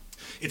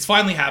it's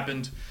finally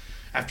happened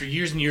after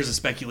years and years of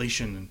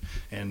speculation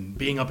and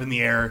being up in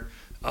the air.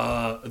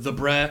 The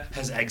Bre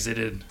has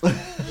exited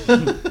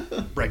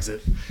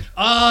Brexit.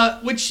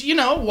 Which,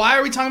 why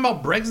are we talking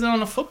about Brexit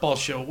on a football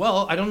show?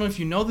 Well, I don't know if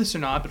you know this or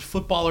not, but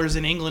footballers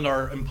in England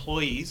are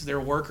employees. They're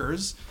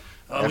workers.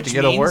 They have to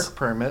get a work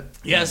permit.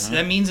 Yes,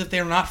 that means if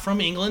they're not from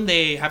England,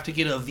 they have to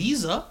get a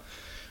visa,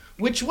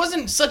 which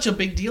wasn't such a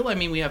big deal. I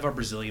mean, we have our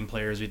Brazilian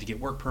players we had to get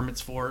work permits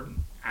for.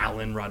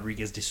 Alan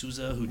Rodriguez de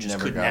Souza, who just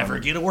could never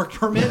get a work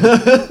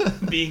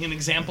permit, being an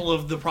example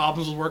of the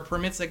problems with work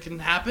permits that can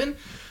happen.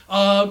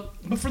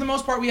 But for the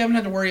most part, we haven't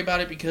had to worry about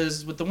it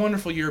because with the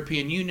wonderful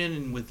European Union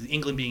and with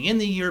England being in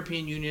the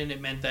European Union, it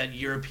meant that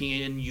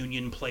European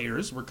Union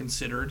players were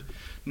considered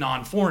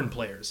non-foreign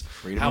players.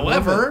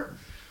 However,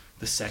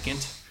 the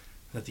second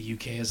that the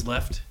UK has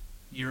left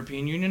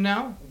European Union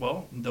now,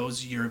 well,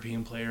 those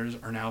European players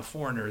are now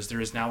foreigners.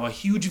 There is now a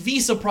huge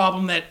visa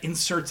problem that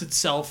inserts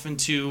itself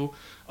into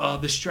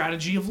the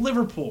strategy of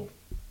Liverpool.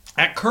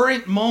 At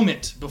current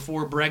moment,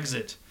 before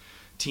Brexit,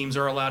 teams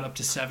are allowed up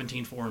to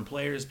 17 foreign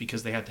players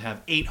because they have to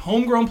have 8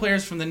 homegrown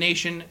players from the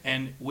nation,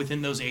 and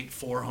within those 8,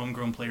 4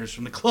 homegrown players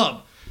from the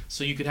club.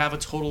 So you could have a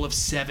total of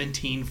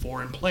 17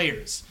 foreign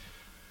players.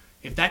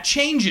 If that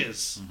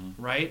changes,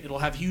 right, it'll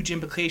have huge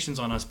implications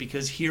on us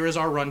because here is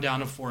our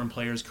rundown of foreign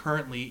players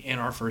currently in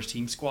our first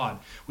team squad.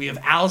 We have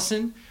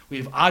Alisson, we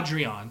have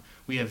Adrian,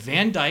 we have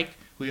Van Dijk,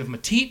 we have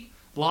Matip,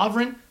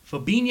 Lovren,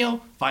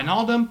 Fabinho,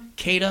 Wijnaldum,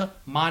 Keita,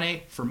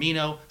 Mane,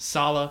 Firmino,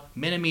 Salah,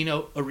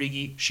 Minamino,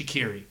 Origi,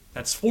 Shaqiri.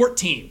 That's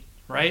 14,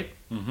 right?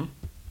 Mm-hmm.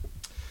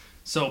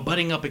 So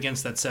butting up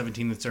against that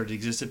 17 that's already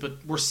existed,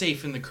 but we're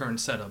safe in the current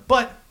setup.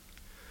 But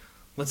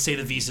let's say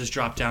the visas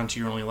drop down to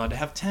you're only allowed to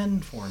have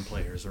 10 foreign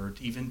players or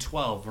even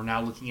 12. We're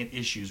now looking at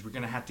issues. We're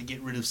going to have to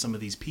get rid of some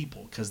of these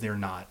people because they're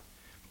not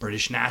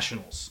British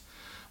nationals.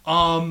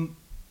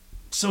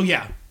 So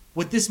yeah,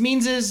 what this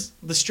means is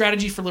the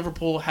strategy for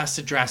Liverpool has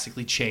to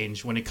drastically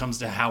change when it comes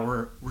to how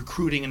we're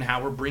recruiting and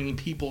how we're bringing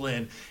people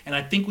in. And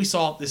I think we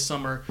saw it this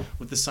summer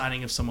with the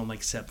signing of someone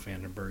like Sepp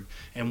Vandenberg.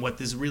 And what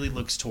this really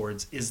looks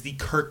towards is the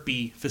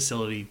Kirkby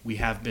facility we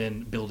have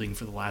been building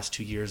for the last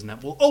 2 years and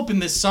that will open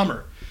this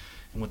summer.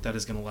 And what that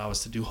is going to allow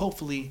us to do,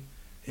 hopefully,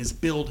 is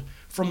build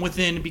from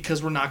within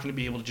because we're not going to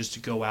be able to just to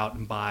go out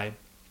and buy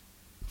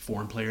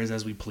foreign players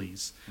as we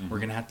please. Mm-hmm. We're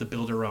going to have to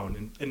build our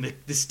own. And the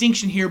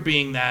distinction here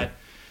being that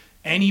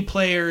any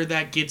player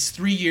that gets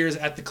 3 years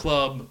at the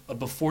club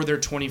before their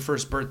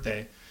 21st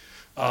birthday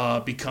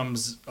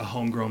becomes a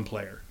homegrown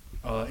player.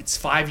 It's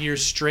 5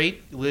 years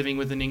straight living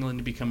within England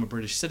to become a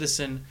British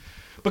citizen.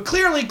 But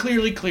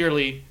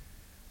clearly,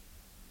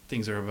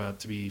 things are about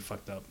to be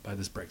fucked up by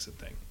this Brexit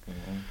thing.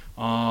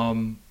 Mm-hmm.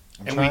 I'm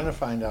trying to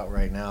find out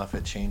right now if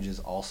it changes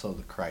also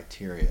the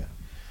criteria.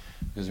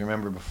 Because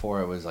remember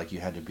before it was like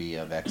you had to be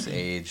of X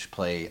age,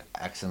 play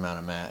X amount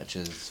of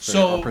matches,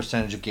 or a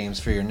percentage of games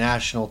for your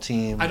national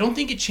team. I don't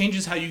think it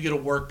changes how you get a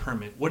work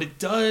permit. What it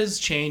does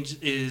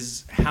change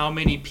is how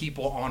many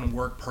people on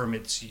work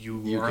permits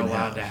you are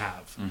allowed to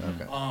have.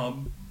 Mm-hmm.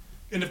 Okay.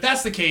 And if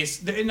that's the case,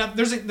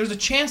 there's a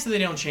chance that they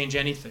don't change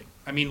anything.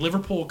 I mean,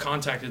 Liverpool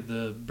contacted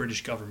the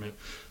British government.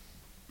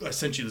 I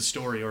sent you the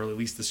story, or at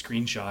least the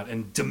screenshot,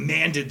 and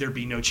demanded there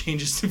be no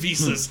changes to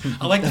visas.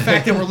 I like the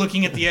fact that we're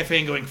looking at the FA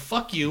and going,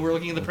 fuck you. We're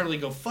looking at the Premier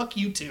League and go, fuck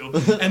you too.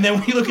 And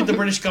then we look at the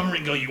British government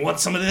and go, you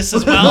want some of this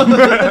as well?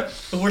 But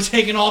we're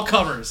taking all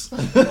covers.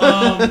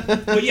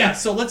 But yeah,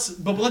 so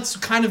let's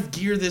kind of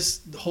gear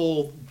this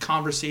whole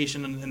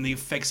conversation and the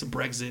effects of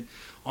Brexit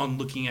on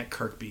looking at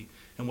Kirkby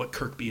and what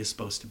Kirkby is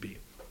supposed to be.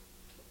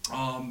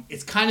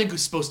 It's kind of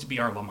supposed to be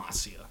our La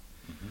Masia.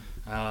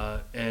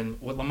 And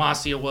what La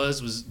Masia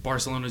was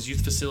Barcelona's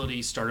youth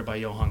facility started by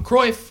Johan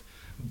Cruyff.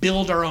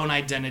 Build our own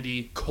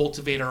identity,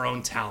 cultivate our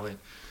own talent.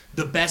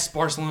 The best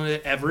Barcelona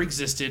that ever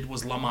existed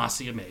was La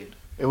Masia made.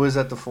 It was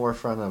at the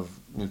forefront of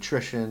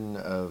nutrition,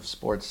 of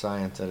sports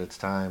science at its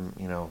time.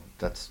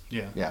 That's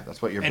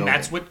what you're building. And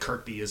that's what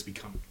Kirkby has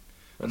become.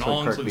 That's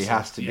what Kirkby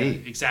has to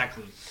be.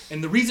 Exactly.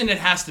 And the reason it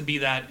has to be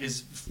that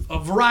is a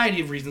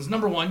variety of reasons.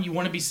 Number one, you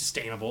want to be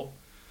sustainable.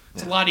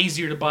 It's a lot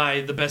easier to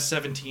buy the best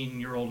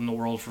 17-year-old in the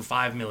world for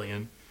 $5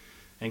 million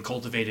and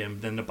cultivate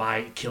him than to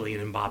buy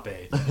Kylian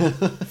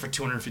Mbappe for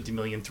 $250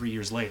 million 3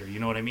 years later.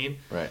 You know what I mean?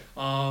 Right.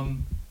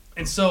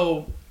 And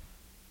so,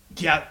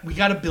 yeah, we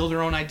got to build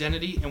our own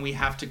identity and we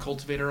have to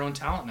cultivate our own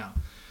talent now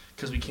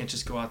because we can't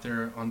just go out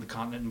there on the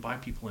continent and buy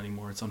people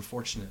anymore. It's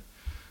unfortunate.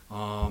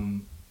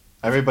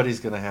 Everybody's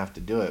going to have to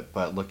do it,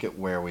 but look at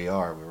where we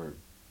are. We're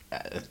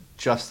at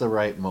just the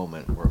right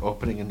moment. We're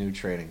opening a new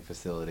training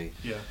facility.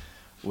 Yeah.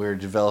 We're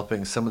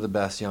developing some of the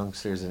best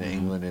youngsters in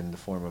England in the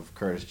form of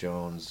Curtis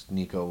Jones,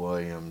 Nico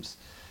Williams,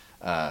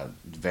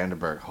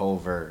 Vandenberg,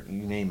 Hover,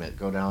 you name it.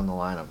 Go down the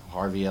lineup.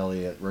 Harvey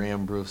Elliott,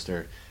 Ram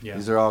Brewster. Yeah.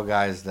 These are all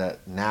guys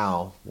that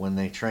now, when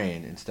they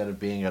train, instead of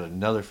being at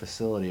another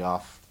facility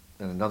off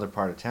in another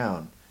part of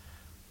town,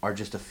 are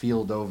just a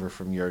field over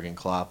from Jurgen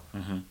Klopp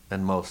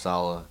and Mo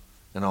Salah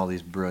and all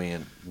these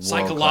brilliant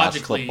world-class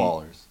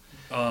footballers.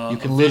 You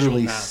can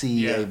literally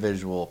see a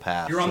visual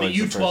path. You're on the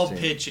U12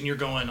 pitch and you're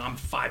going, I'm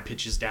 5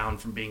 pitches down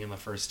from being in the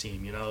first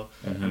team, you know?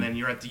 Mm-hmm. And then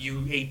you're at the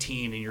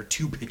U18 and you're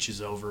 2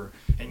 pitches over,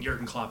 and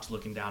Jurgen Klopp's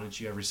looking down at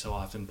you every so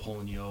often,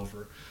 pulling you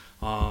over.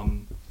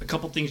 A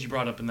couple things you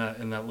brought up in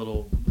that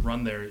little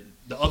run there.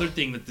 The other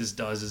thing that this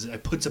does is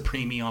it puts a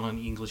premium on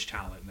English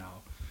talent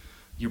now.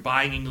 You're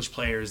buying English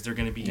players; they're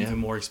going to be even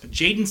more expensive.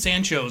 Jadon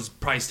Sancho's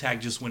price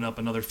tag just went up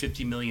another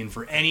 $50 million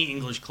for any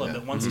English club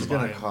that wants to buy him. He's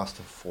going to cost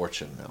a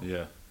fortune now.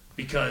 Yeah.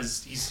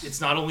 Because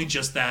it's not only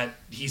just that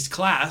he's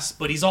class,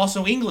 but he's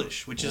also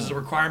English, which is a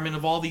requirement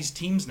of all these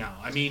teams now.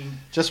 I mean,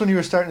 just when you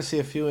were starting to see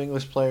a few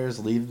English players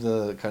leave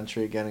the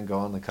country again and go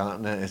on the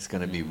continent, it's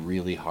going to be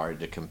really hard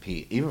to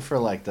compete, even for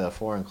like the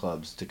foreign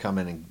clubs to come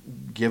in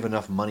and give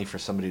enough money for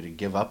somebody to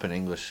give up an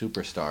English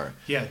superstar.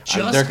 Yeah,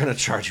 they're going to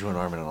charge you an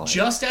arm and a leg.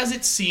 Just as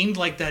it seemed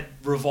like that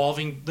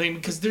revolving thing,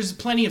 because there's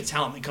plenty of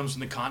talent that comes from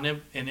the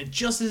continent, and it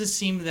just as it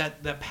seemed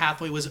that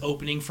pathway was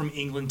opening from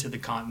England to the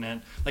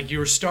continent, like you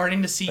were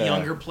starting to see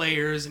younger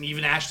players, and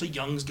even Ashley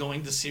Young's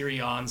going to Serie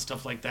A and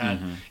stuff like that.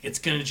 Mm-hmm. It's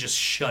going to just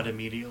shut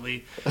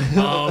immediately,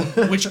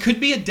 which could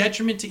be a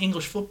detriment to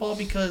English football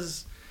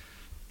because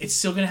it's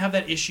still going to have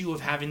that issue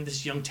of having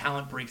this young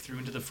talent break through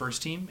into the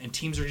first team, and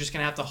teams are just going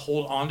to have to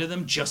hold on to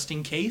them just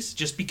in case,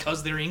 just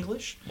because they're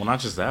English. Well, not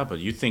just that, but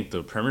you think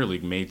the Premier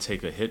League may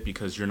take a hit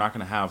because you're not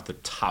going to have the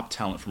top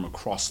talent from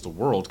across the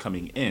world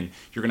coming in.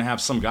 You're going to have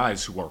some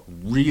guys who are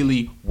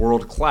really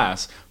world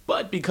class,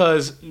 but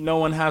because no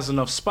one has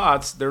enough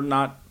spots, they're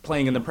not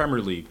playing in the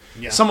Premier League.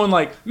 Yeah. Someone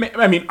like,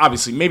 I mean,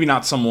 obviously, maybe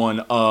not someone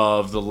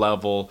of the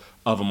level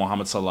of a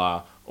Mohamed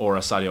Salah or a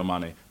Sadio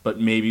Mane, but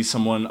maybe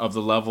someone of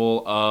the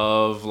level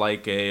of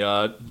like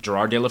a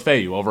Gerard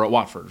Deulofeu over at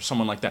Watford, or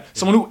someone like that. Yeah.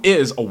 Someone who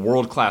is a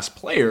world-class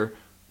player,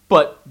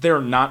 but they're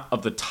not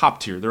of the top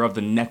tier. They're of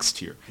the next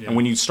tier. Yeah. And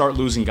when you start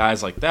losing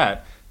guys like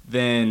that,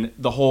 then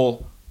the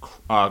whole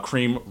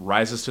cream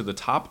rises to the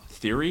top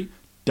theory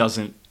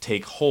doesn't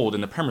take hold in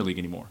the Premier League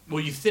anymore.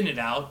 Well, you thin it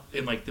out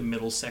in like the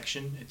middle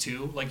section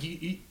too. Like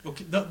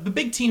the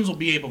big teams will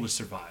be able to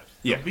survive.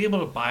 Yeah. They'll be able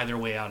to buy their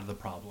way out of the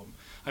problem.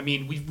 I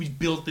mean, we've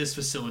built this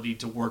facility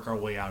to work our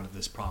way out of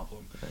this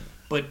problem.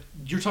 But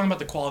you're talking about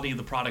the quality of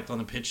the product on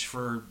the pitch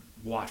for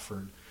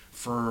Watford,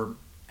 for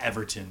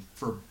Everton,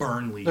 for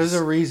Burnley. There's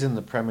a reason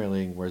the Premier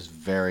League was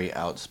very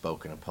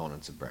outspoken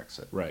opponents of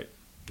Brexit. Right.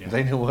 Yeah.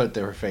 They knew what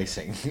they were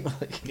facing.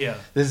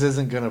 This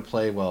isn't going to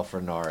play well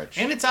for Norwich.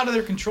 And it's out of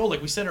their control.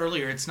 Like we said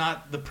earlier, it's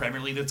not the Premier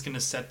League that's going to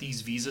set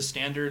these visa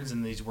standards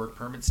and these work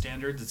permit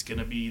standards. It's going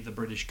to be the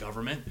British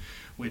government,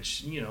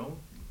 which, you know,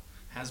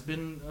 has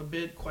been a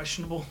bit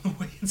questionable the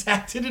way it's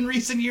acted in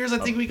recent years, I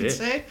think we could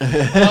say.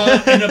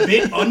 And a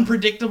bit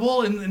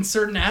unpredictable in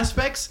certain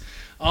aspects.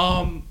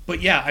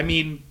 But yeah, I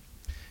mean,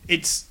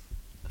 it's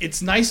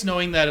nice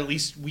knowing that at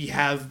least we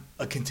have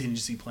a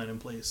contingency plan in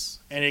place.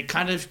 And it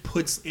kind of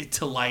puts it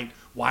to light,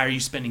 why are you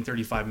spending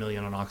 $35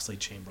 million on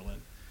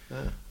Oxlade-Chamberlain?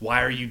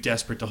 Why are you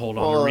desperate to hold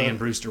on to Rhian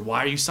Brewster?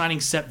 Why are you signing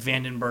Sepp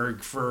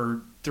Vandenberg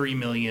for $3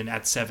 million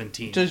at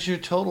 17? Does your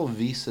total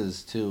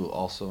visas, too,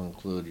 also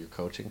include your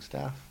coaching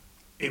staff?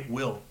 It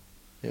will.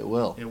 It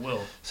will. It will.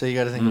 So you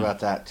got to think about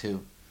that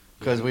too,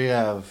 because we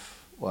have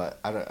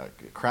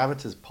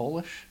Kravitz is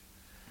Polish,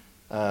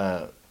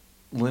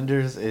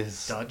 Linders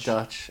is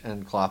Dutch,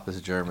 and Klopp is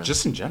German.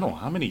 Just in general,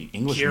 how many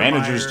English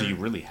managers do you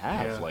really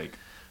have? Yeah. Like,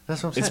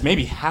 that's what I'm saying. It's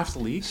maybe half the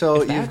league.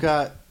 So you've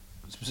got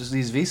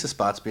these visa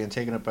spots being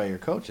taken up by your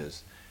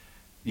coaches.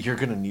 You're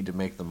going to need to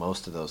make the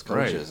most of those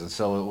coaches, right. And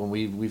so when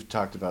we've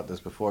talked about this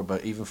before,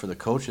 but even for the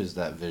coaches,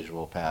 that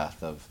visual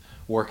path of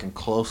working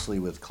closely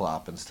with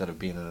Klopp instead of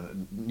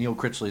being Neil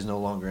Critchley's no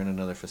longer in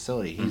another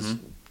facility. He's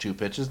 2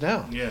 pitches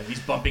down. Yeah, he's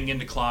bumping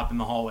into Klopp in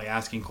the hallway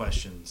asking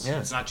questions. Yeah.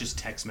 It's not just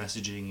text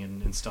messaging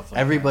and stuff like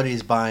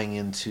Everybody's buying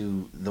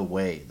into the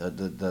way,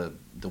 the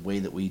way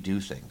that we do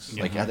things.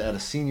 Mm-hmm. Like at a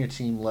senior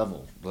team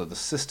level, the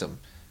system,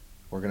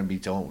 we're going to be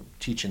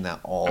teaching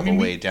that all the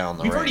way down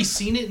the ranks. We've already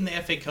seen it in the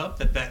FA Cup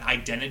that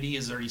identity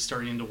is already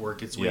starting to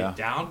work its way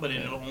down, but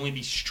it'll only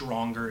be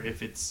stronger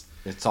if it's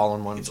all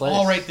in one place. It's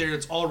all right there.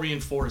 It's all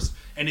reinforced.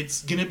 And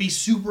it's going to be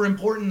super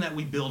important that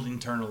we build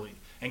internally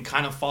and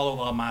kind of follow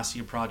the La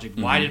Masia project.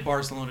 Mm-hmm. Why did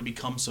Barcelona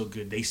become so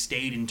good? They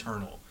stayed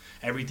internal.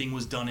 Everything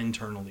was done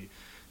internally.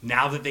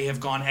 Now that they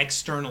have gone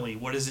externally,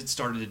 what has it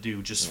started to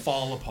do? Just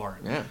fall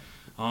apart. Yeah.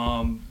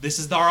 This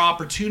is our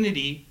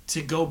opportunity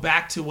to go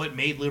back to what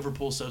made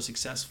Liverpool so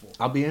successful.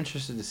 I'll be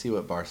interested to see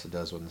what Barca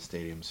does when the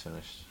stadium's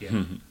finished.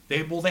 Yeah,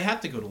 they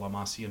have to go to La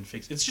Masia and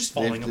fix it. It's just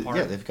falling apart.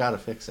 Yeah, they've got to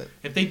fix it.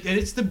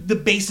 It's the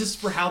basis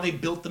for how they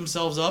built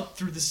themselves up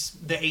through the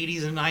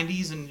 80s and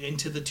 90s and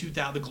into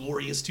the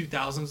glorious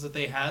 2000s that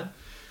they had.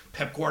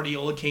 Pep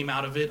Guardiola came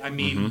out of it. I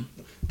mean,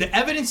 the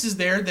evidence is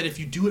there that if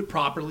you do it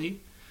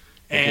properly.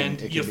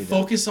 And you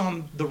focus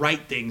on the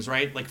right things,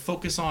 right? Like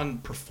focus on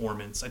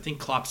performance. I think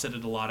Klopp said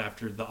it a lot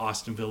after the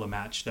Aston Villa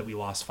match that we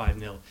lost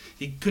 5-0.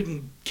 He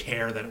couldn't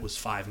care that it was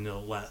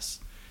 5-0 less.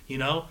 You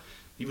know?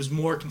 He was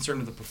more concerned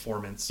with the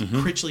performance.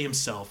 Critchley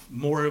himself,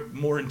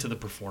 more into the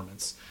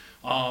performance.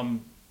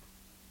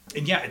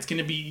 yeah, it's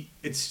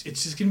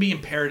just gonna be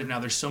imperative now.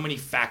 There's so many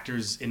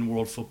factors in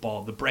world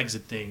football: the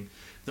Brexit thing,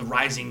 the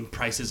rising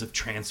prices of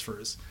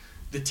transfers.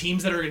 The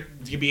teams that are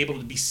going to be able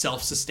to be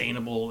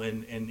self-sustainable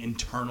and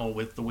internal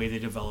with the way they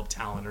develop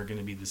talent are going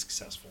to be the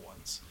successful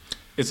ones.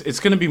 It's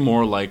going to be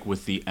more like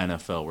with the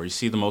NFL, where you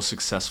see the most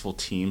successful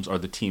teams are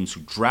the teams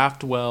who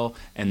draft well,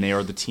 and they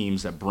are the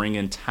teams that bring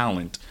in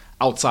talent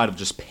outside of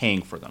just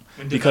paying for them,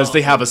 because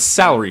they have a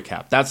salary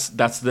cap. That's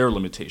their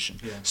limitation.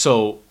 Yeah.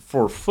 So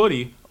for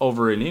footy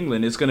over in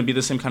England, it's going to be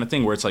the same kind of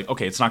thing where it's like,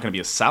 okay, it's not going to be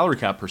a salary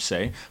cap per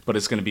se, but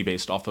it's going to be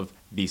based off of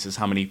visas,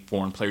 how many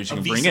foreign players you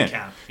can bring in.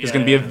 It's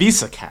going to be a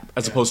visa cap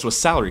as opposed to a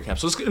salary cap.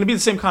 So it's going to be the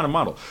same kind of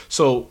model.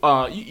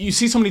 So you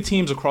see so many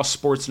teams across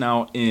sports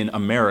now in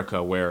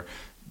America where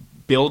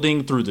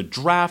building through the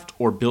draft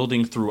or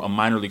building through a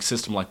minor league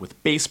system like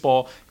with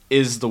baseball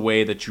is the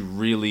way that you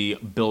really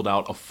build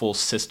out a full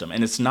system.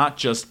 And it's not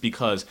just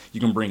because you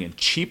can bring in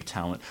cheap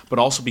talent, but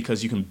also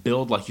because you can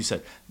build, like you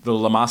said, the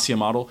La Masia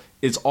model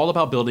is all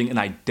about building an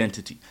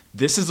identity.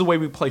 This is the way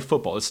we play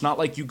football. It's not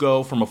like you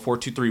go from a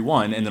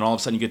 4-2-3-1 and then all of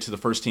a sudden you get to the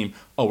first team,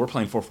 oh, we're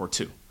playing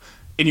 4-4-2.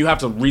 And you have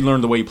to relearn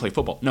the way you play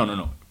football.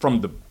 No.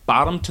 From the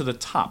bottom to the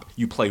top,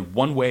 you play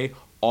one way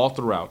all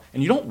throughout.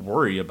 And you don't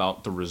worry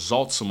about the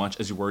results so much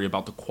as you worry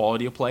about the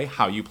quality of play,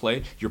 how you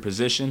play, your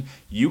position.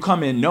 You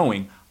come in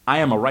knowing, I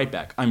am a right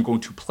back. I'm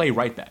going to play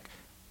right back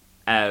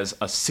as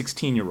a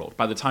 16-year-old.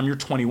 By the time you're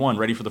 21,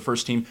 ready for the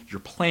first team, you're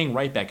playing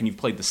right back, and you've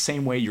played the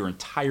same way your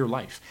entire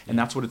life. And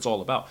that's what it's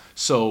all about.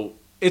 So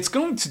it's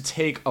going to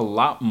take a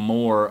lot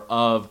more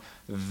of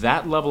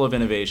that level of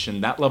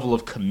innovation, that level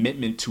of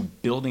commitment to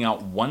building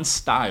out one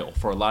style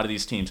for a lot of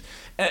these teams.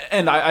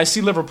 And I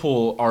see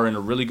Liverpool are in a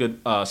really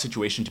good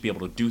situation to be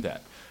able to do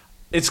that.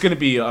 It's going to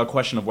be a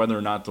question of whether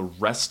or not the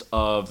rest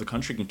of the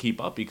country can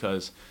keep up,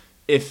 because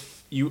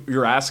if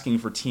you're asking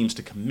for teams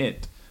to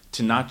commit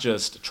to not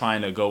just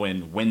trying to go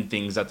and win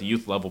things at the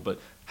youth level, but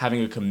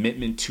having a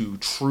commitment to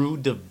true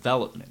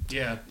development.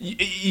 Yeah.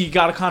 You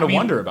got to kind of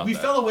wonder about that. We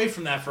fell away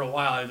from that for a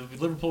while.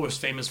 Liverpool was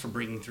famous for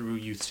bringing through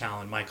youth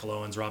talent. Michael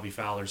Owens, Robbie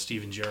Fowler,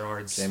 Steven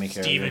Gerrard, Steve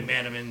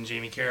McManaman,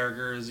 Jamie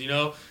Carragher's,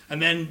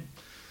 And then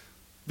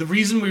the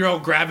reason we all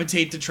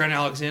gravitate to Trent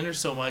Alexander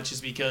so much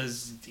is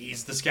because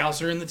he's the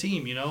Scouser in the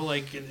team,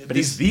 But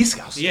he's the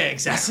Scouser. Yeah,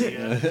 exactly.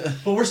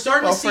 But we're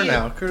starting to see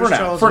it. For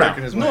now.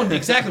 No,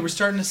 exactly. We're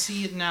starting to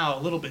see it now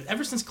a little bit.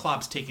 Ever since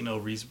Klopp's taken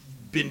over, he's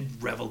been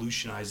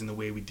revolutionizing the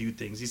way we do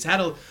things. He's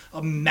had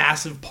a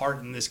massive part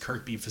in this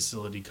Kirkby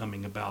facility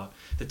coming about,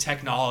 the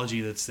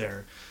technology that's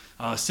there.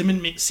 Simon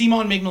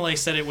Mignolet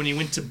said it when he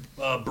went to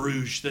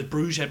Bruges, that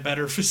Bruges had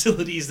better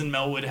facilities than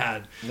Melwood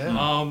had. Yeah.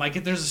 I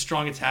get there's a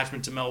strong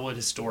attachment to Melwood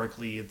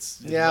historically. But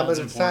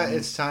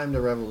it's time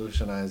to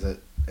revolutionize it.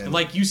 And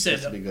like you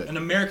said, an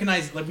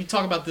Americanized, like we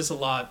talk about this a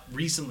lot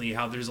recently,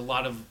 how there's a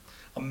lot of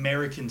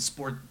American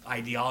sport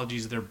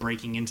ideologies that are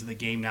breaking into the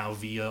game now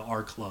via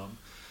our club.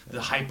 The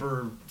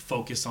hyper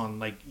focus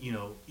on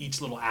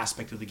each little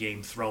aspect of the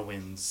game,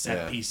 throw-ins,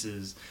 set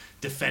pieces,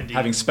 defending,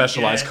 having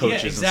specialized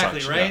coaches. Yeah, exactly,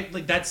 and such, right? Yeah.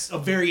 Like that's a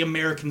very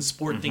American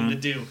sport thing to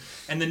do.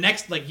 And the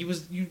next,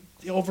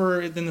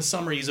 over in the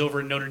summer, he's over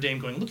at Notre Dame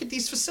going, look at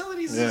these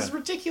facilities. This is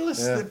ridiculous.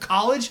 Yeah. The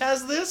college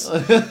has this.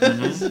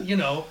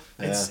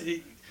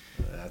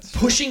 It's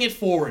pushing it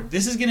forward.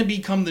 This is going to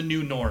become the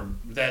new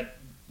norm, that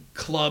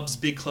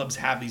big clubs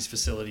have these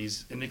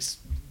facilities, and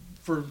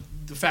for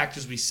the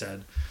factors we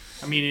said.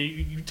 I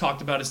mean, you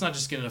talked about it's not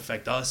just going to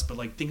affect us, but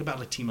think about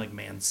a team like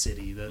Man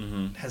City that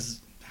has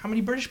how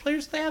many British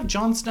players do they have?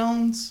 John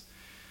Stones,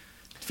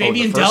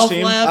 Fabian Delph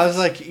left. I was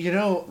like,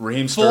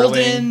 Raheem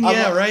Sterling.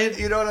 Right.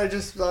 You know what I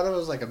just thought of?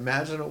 Was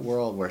imagine a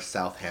world where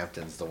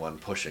Southampton's the one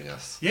pushing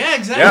us. Yeah,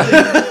 exactly.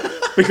 Yeah.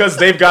 Because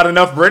they've got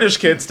enough British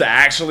kids to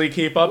actually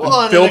keep up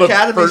and build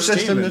a first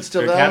team. That's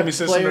still academy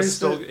system that's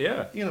still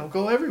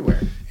go everywhere.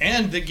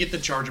 And they get to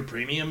charge a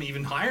premium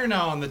even higher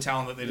now on the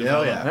talent that they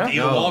develop.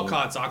 Theo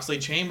Walcott's,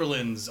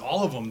 Oxlade-Chamberlain's,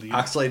 all of them.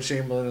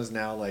 Oxlade-Chamberlain is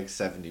now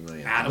 $70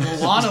 million. Adam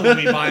Lallana, when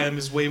we buy him,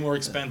 is way more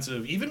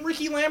expensive. Even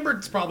Ricky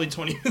Lambert's probably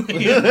 $20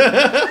 million.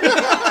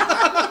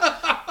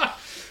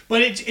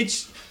 But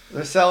it's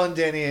they're selling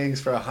Danny Ings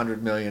for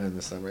 $100 million in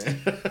the summer.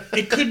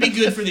 It could be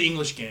good for the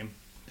English game.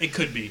 It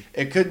could be.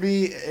 It could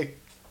be.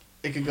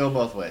 It could go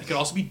both ways. It could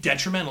also be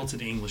detrimental to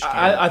the English game.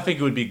 I think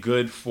it would be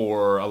good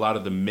for a lot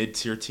of the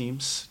mid-tier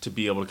teams to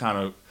be able to kind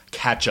of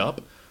catch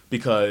up,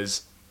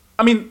 because,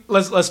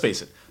 let's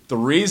face it. The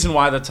reason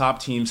why the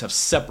top teams have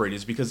separated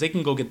is because they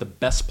can go get the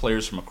best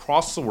players from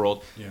across the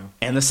world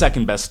and the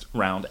second best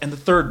round and the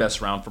third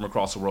best round from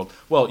across the world.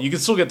 Well, you can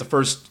still get the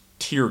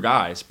first-tier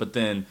guys, but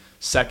then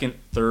second,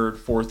 third,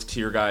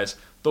 fourth-tier guys,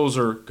 those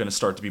are going to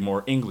start to be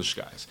more English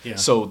guys. Yeah.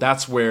 So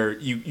that's where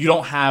you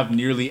don't have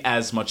nearly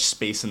as much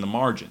space in the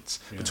margins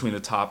between the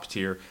top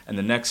tier and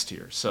the next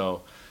tier.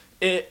 So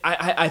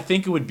I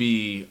think it would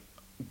be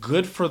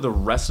good for the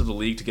rest of the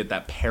league to get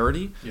that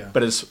parity. Yeah.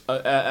 But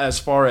as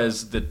far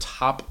as the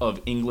top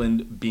of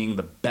England being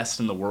the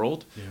best in the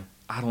world,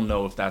 I don't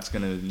know if that's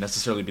going to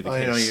necessarily be the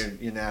case. You know,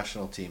 your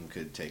national team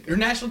could take it. Your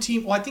national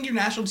team. Well, I think your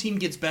national team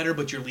gets better,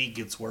 but your league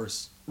gets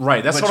worse.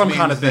 Right, that's what I'm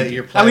kind of thinking.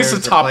 Your At least the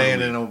top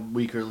playing in a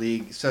weaker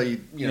league, so you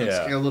know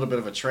it's a little bit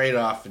of a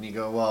trade-off, and you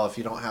go, well, if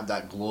you don't have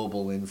that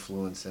global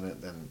influence in it,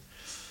 then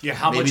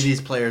maybe these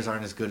players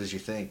aren't as good as you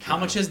think. How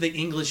much has the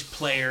English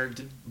player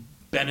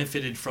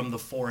benefited from the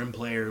foreign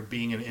player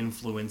being an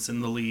influence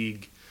in the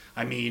league?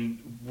 I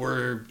mean,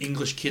 were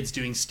English kids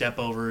doing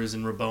stepovers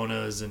and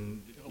Rabonas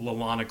and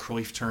Lallana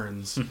Cruyff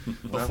turns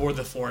before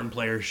the foreign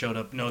players showed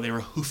up? No, they were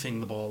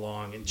hoofing the ball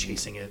along and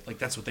chasing it. Like,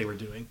 that's what they were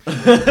doing.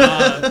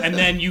 And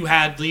then you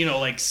had,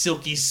 like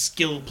silky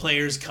skill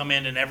players come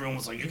in and everyone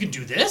was like, you can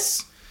do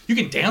this? You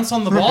can dance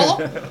on the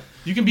ball?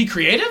 You can be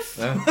creative?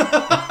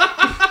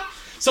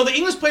 So the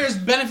English players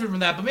benefit from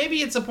that, but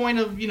maybe it's a point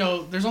of,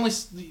 there's only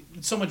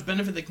so much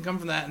benefit that can come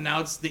from that, and now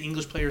it's the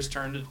English players'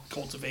 turn to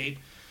cultivate.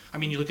 I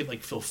mean, you look at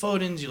like Phil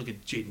Foden's, you look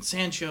at Jadon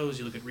Sancho's,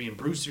 you look at Ryan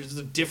Brewster's.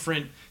 There's a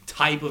different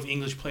type of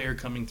English player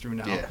coming through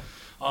now.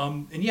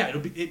 Yeah.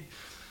 It'll be.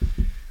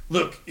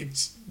 Look,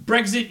 it's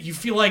Brexit. You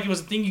feel like it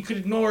was a thing you could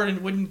ignore and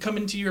it wouldn't come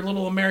into your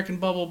little American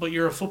bubble, but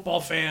you're a football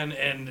fan,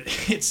 and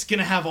it's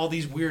gonna have all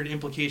these weird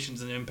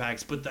implications and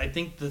impacts. But I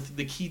think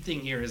the key thing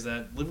here is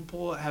that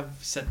Liverpool have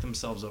set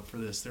themselves up for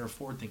this. They're a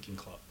forward-thinking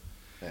club,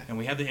 and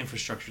we have the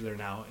infrastructure there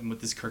now. And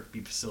with this Kirkby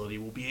facility,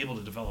 we'll be able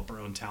to develop our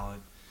own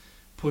talent.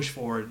 Push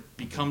forward,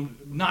 become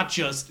not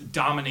just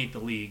dominate the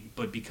league,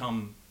 but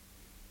become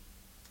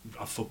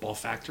a football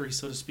factory,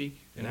 so to speak,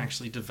 and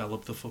actually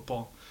develop the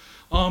football.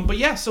 But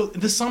yeah, so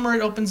this summer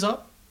it opens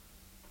up.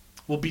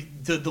 Will be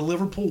the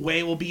Liverpool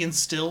way will be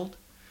instilled.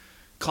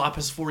 Klopp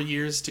has 4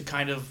 years to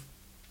kind of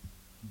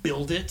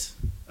build it,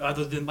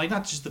 other than like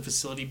not just the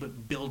facility,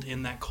 but build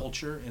in that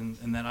culture and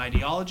that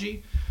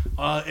ideology.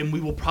 And we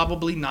will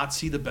probably not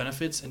see the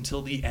benefits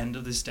until the end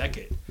of this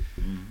decade.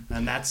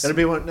 And it'll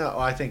be one. No,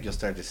 I think you'll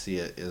start to see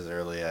it as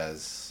early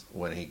as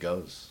when he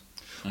goes.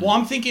 Well,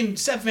 I'm thinking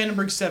Seth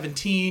Vandenberg's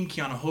 17,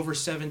 Keanu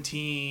Hover's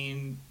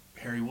 17,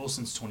 Harry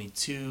Wilson's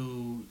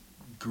 22,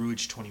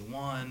 Grujic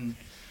 21.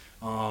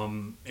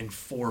 In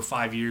 4 or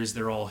 5 years,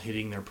 they're all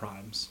hitting their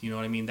primes. You know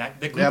what I mean?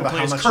 That group of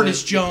players,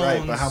 Curtis Jones.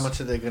 Right, but how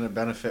much are they going to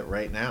benefit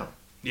right now?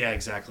 Yeah,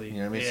 exactly. You know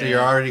what I mean? Yeah. So you're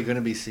already going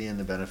to be seeing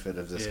the benefit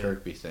of this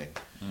Kirkby thing.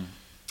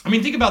 I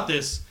mean, think about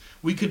this.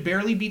 We could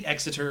barely beat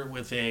Exeter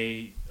with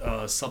a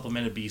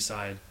supplemented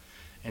B-side,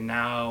 and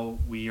now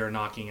we are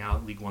knocking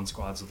out League One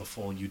squads with a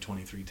full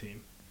U23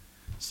 team.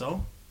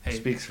 So, hey.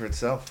 Speaks for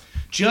itself.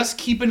 Just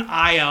keep an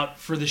eye out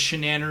for the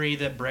shenanery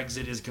that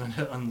Brexit is going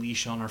to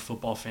unleash on our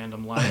football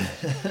fandom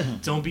life.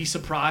 Don't be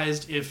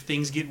surprised if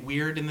things get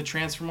weird in the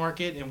transfer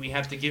market and we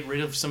have to get rid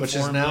of some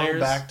foreign players. Which is now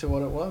back to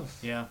what it was.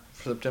 Yeah.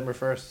 September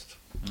 1st.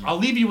 I'll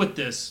leave you with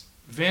this.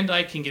 Van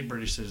Dijk can get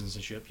British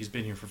citizenship. He's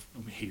been here.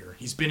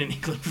 He's been in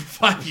England for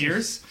 5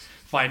 years.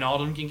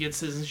 Wijnaldum can get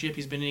citizenship.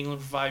 He's been in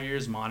England for 5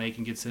 years. Mane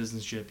can get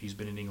citizenship. He's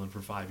been in England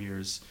for 5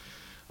 years.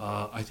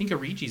 I think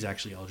Origi's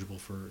actually eligible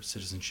for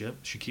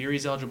citizenship.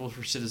 Shaqiri's eligible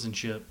for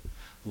citizenship.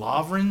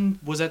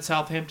 Lovren was at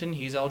Southampton.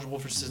 He's eligible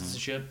for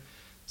citizenship.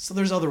 So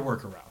there's other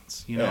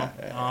workarounds, you know.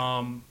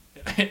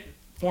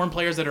 Foreign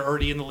players that are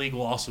already in the league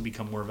will also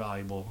become more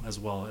valuable as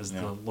well as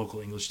the local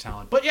English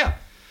talent. But yeah.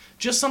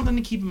 Just something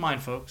to keep in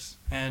mind, folks.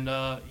 And,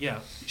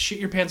 shit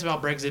your pants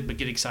about Brexit, but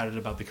get excited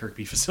about the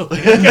Kirkby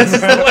facility. I guess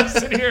is the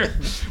lesson here.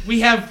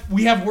 We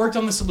have worked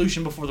on the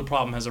solution before the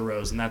problem has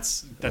arose, and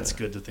that's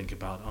good to think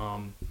about.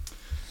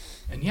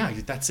 And, yeah,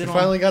 that's it. We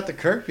finally got the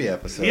Kirkby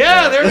episode.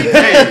 Yeah, there we go.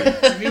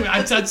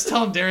 I was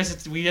telling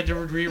Darius we had to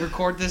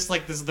re-record this.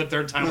 Like, this is the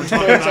third time we're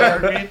talking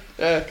about Kirkby.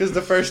 Yeah, because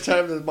the first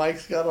time the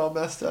mics got all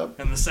messed up.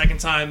 And the second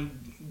time...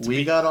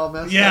 We got all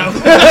messed up. Yeah.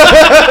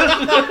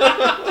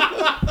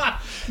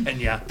 And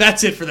yeah,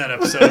 that's it for that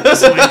episode.